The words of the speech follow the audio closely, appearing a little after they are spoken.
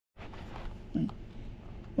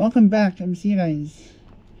Welcome back, MC guys.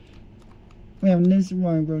 We have New Super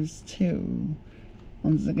Mario Bros. 2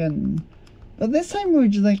 once again. But this time we're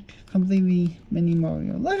just like completely mini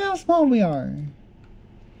Mario. Look how small we are.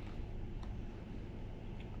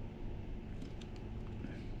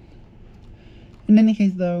 In any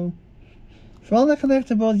case though, for all the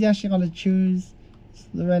collectibles you actually gotta choose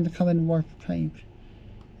the red colored warp pipe.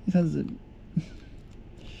 Because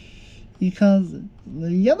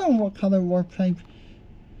the yellow color warp pipe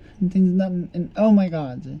contains nothing, and oh my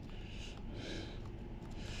god.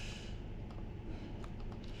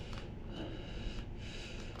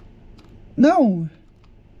 No!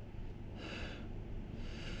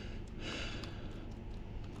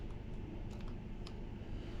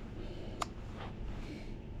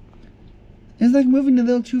 It's like moving a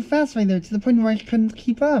little too fast right there to the point where I couldn't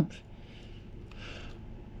keep up.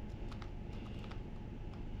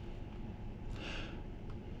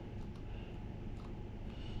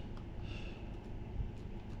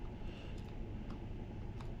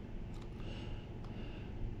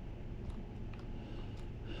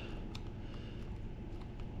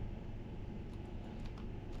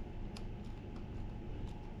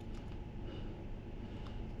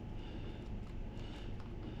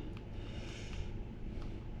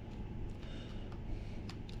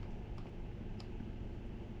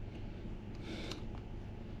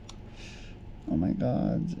 Oh my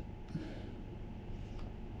god.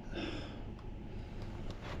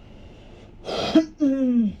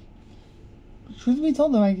 Truth be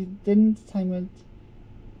told though, I didn't time it.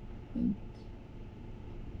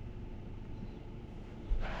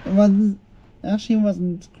 It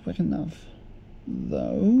wasn't quick enough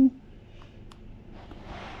though.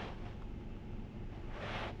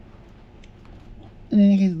 In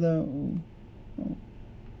any case though,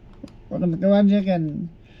 we're gonna go out again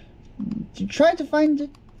to try to find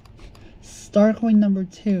star coin number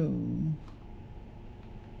 2.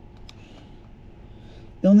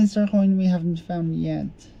 The only star coin we haven't found yet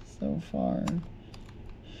so far.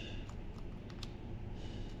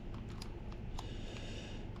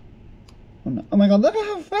 Oh no! Oh my god! Look at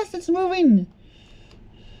how fast it's moving.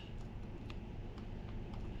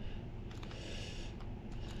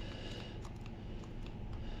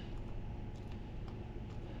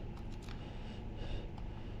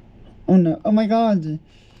 Oh no, oh my god.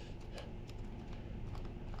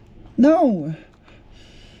 No!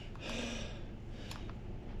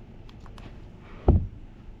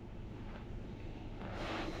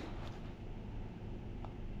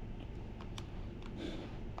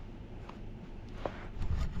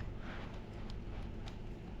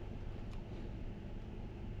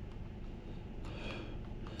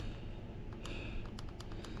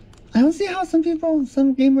 I don't see how some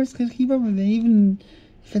gamers could keep up with it, even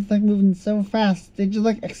if it's like moving so fast. They just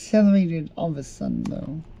like accelerated all of a sudden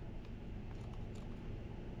though.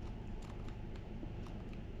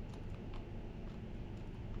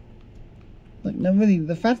 Like not really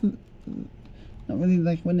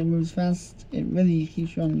like when it moves fast, it really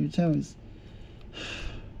keeps you on your toes.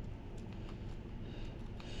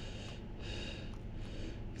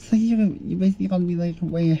 It's like you basically gotta be like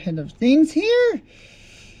way ahead of things here.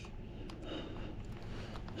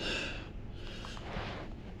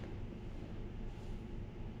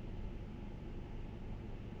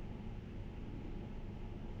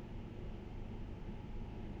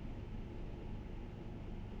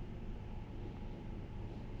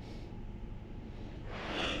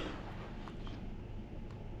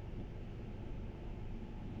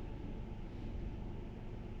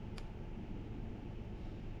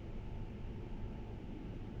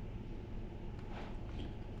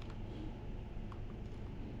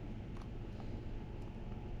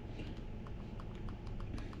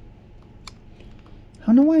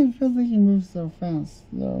 I don't know why it feels like he moves so fast,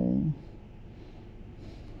 though.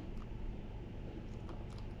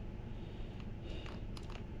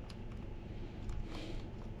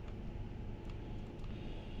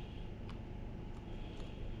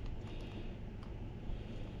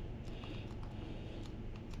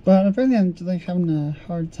 But apparently I'm just like having a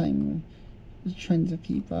hard time just trying to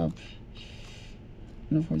keep up.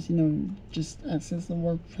 And of course, just access the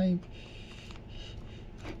warp pipe.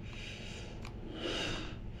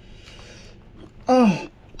 Oh,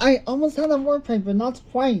 I almost had a warp pipe, but not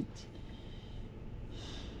quite.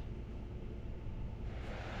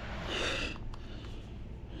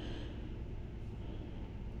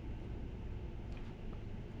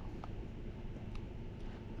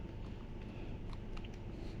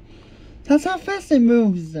 That's how fast it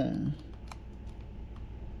moves.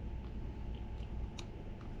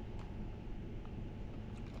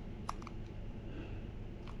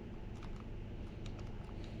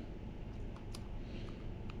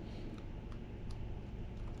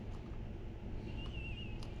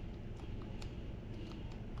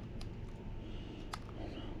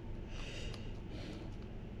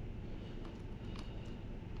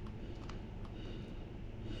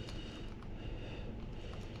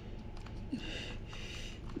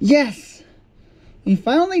 Yes! We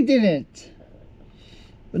finally did it!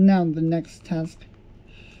 But now the next task.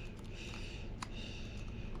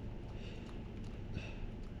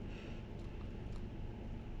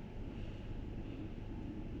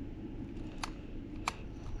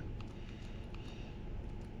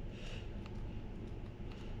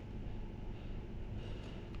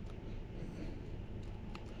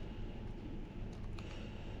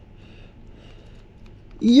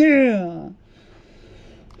 Yeah!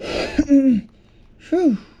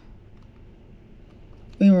 Whew.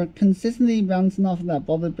 We were consistently bouncing off of that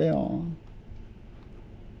bullet barrel.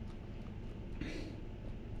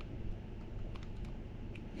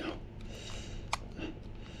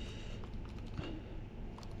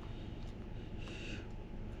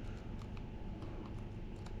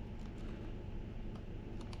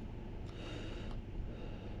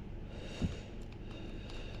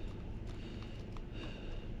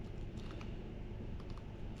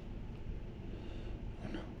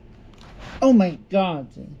 Oh my god.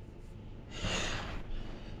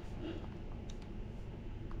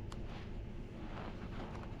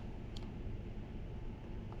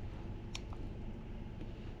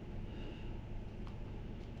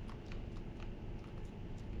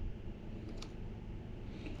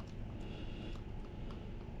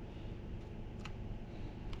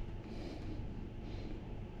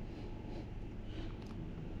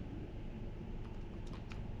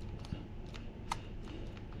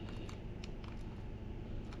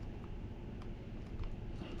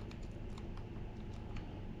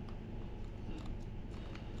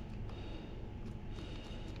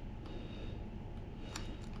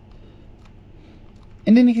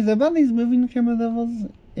 And then because about these moving camera levels,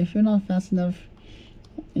 if you're not fast enough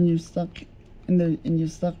and you're stuck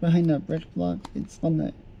behind a brick block,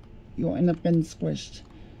 you'll end up getting squished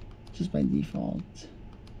just by default.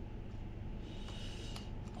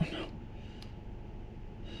 Oh no.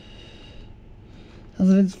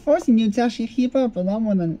 Because it's forcing you to actually keep up a lot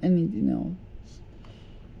more than anything else.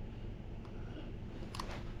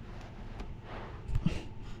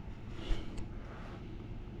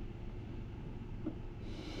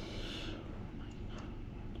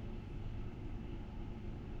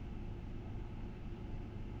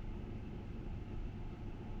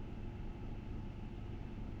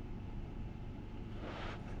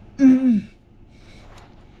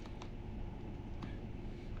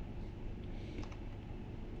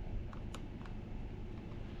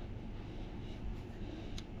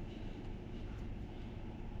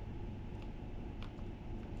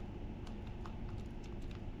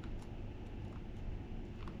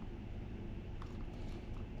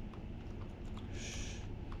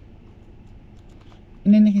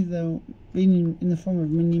 In any case, though, being in the form of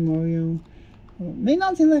mini Mario may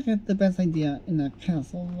not seem like the best idea in a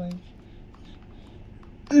castle, like,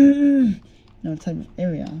 type of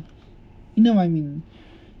area. You know what I mean?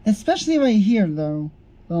 Especially right here, though,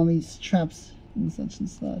 with all these traps and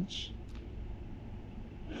such.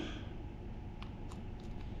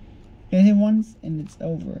 Get hit once, and it's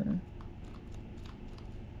over.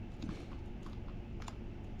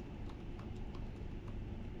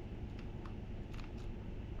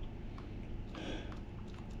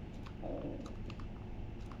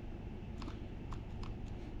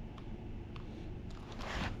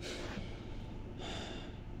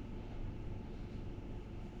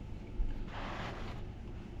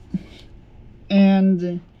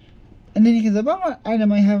 And then because about what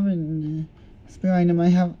item I have in spare item I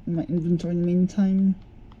have in my inventory in the meantime,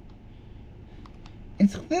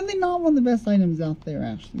 it's clearly not one of the best items out there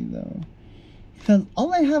actually though, because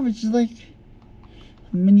all I have is just like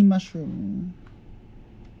a mini mushroom.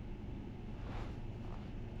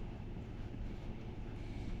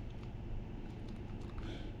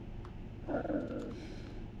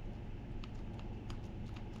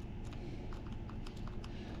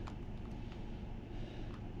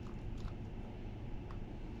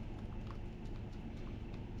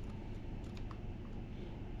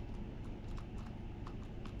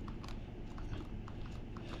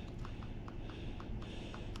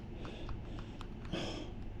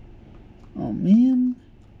 Oh man.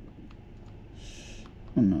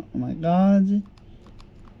 Oh no, oh my god.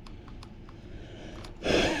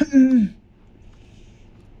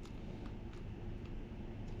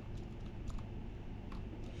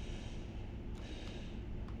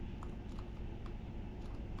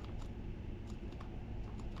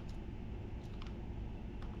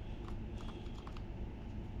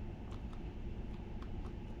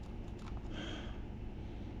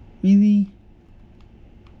 Really?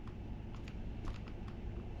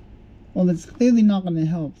 Well, it's clearly not going to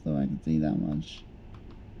help, though, I can see that much.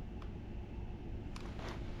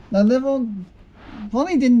 That level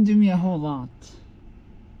probably didn't do me a whole lot.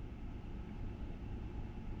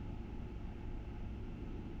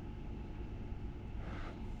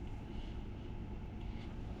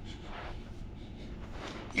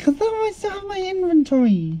 Because now I still have my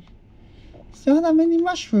inventory. Still have that many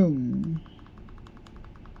mushrooms.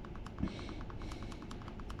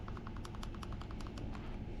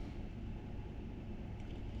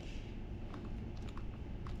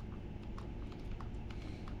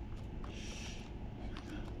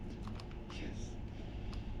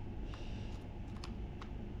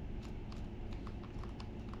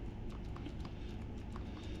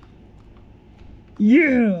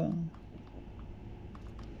 Yeah!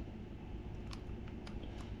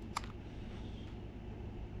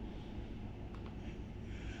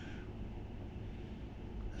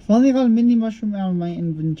 Finally got a mini mushroom out of my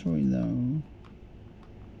inventory though.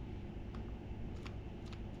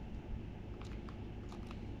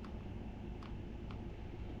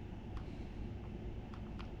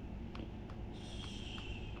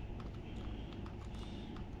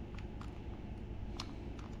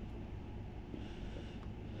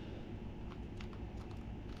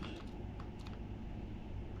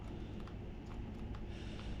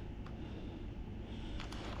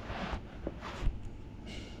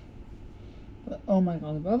 Oh my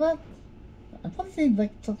god, about that? I probably say it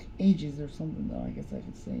like took ages or something though, I guess I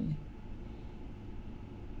could say.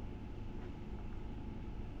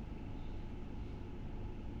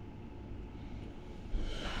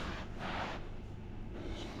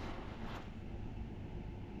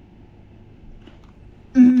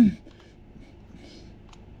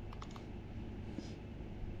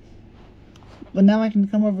 But now I can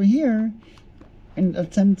come over here and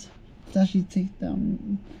attempt to actually take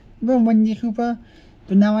down Wendy Koopa.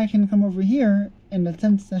 But now I can come over here and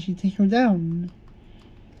attempt to actually take her down.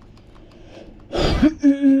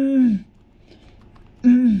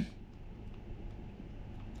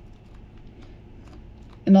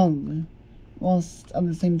 And all, whilst at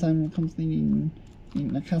the same time completing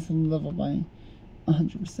the castle level by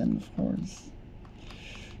 100%, of course.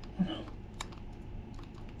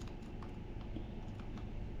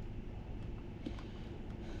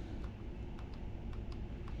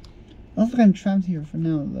 I think I'm trapped here for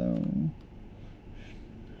now, though.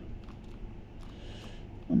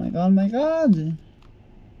 Oh my god, my god!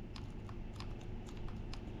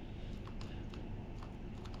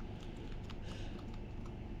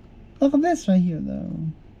 Look at this right here, though.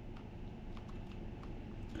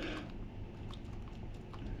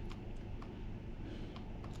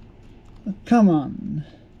 Come on.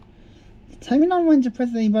 Timing on when to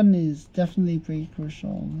press the button is definitely pretty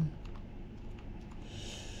crucial.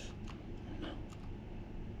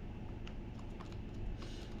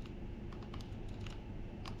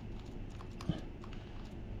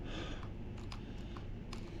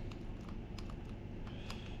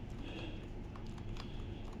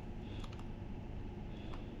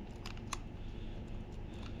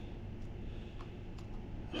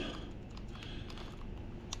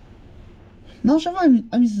 Not sure why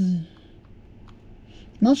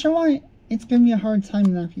not sure why it's giving me a hard time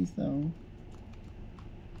in that piece though.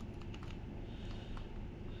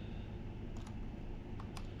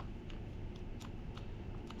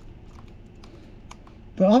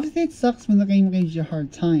 But obviously it sucks when the game gives you a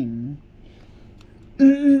hard time.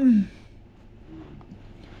 And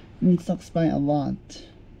it sucks by a lot.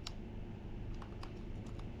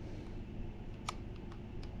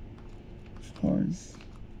 Of course.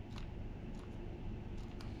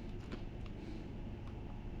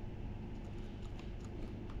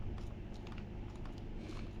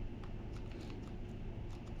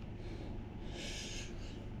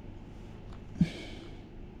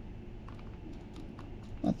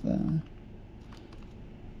 What the?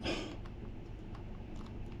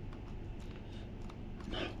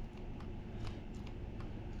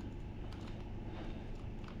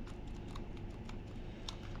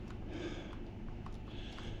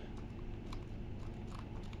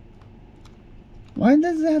 Why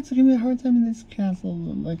does it have to give me a hard time in this castle?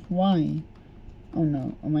 Like, why? Oh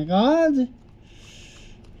no. Oh my god!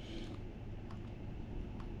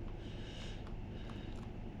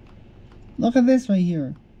 Look at this right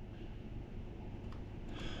here.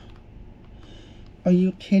 Are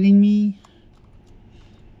you kidding me?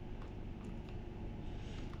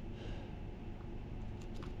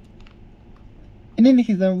 In any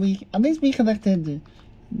case though, at least we collected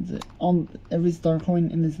on every star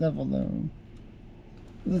coin in this level though.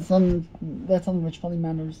 That's something which probably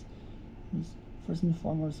matters first and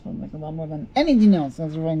foremost, but like a lot more than anything else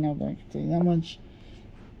as of right now that I can tell you that much.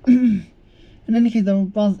 In any case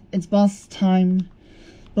though, it's boss time.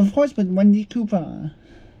 But of course with Wendy Cooper.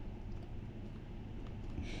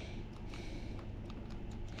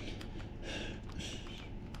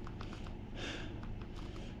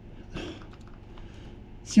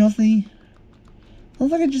 Seriously?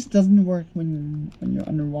 Sounds like it just doesn't work when you're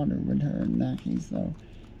underwater with her in that case, though.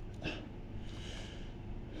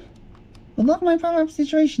 But look at my power-up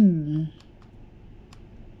situation.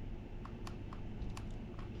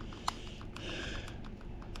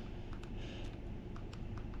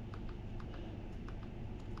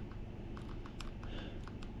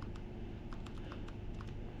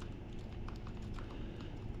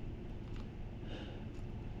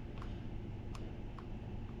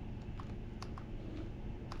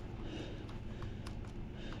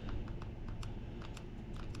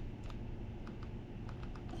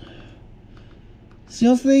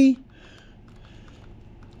 Seriously?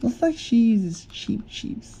 Looks like she uses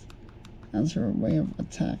cheeps as her way of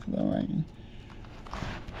attack, though, right?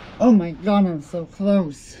 Oh my god, I'm so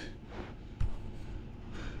close.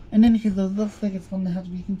 In any case, though, it looks like it's going to have to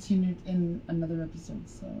be continued in another episode,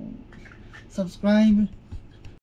 so subscribe.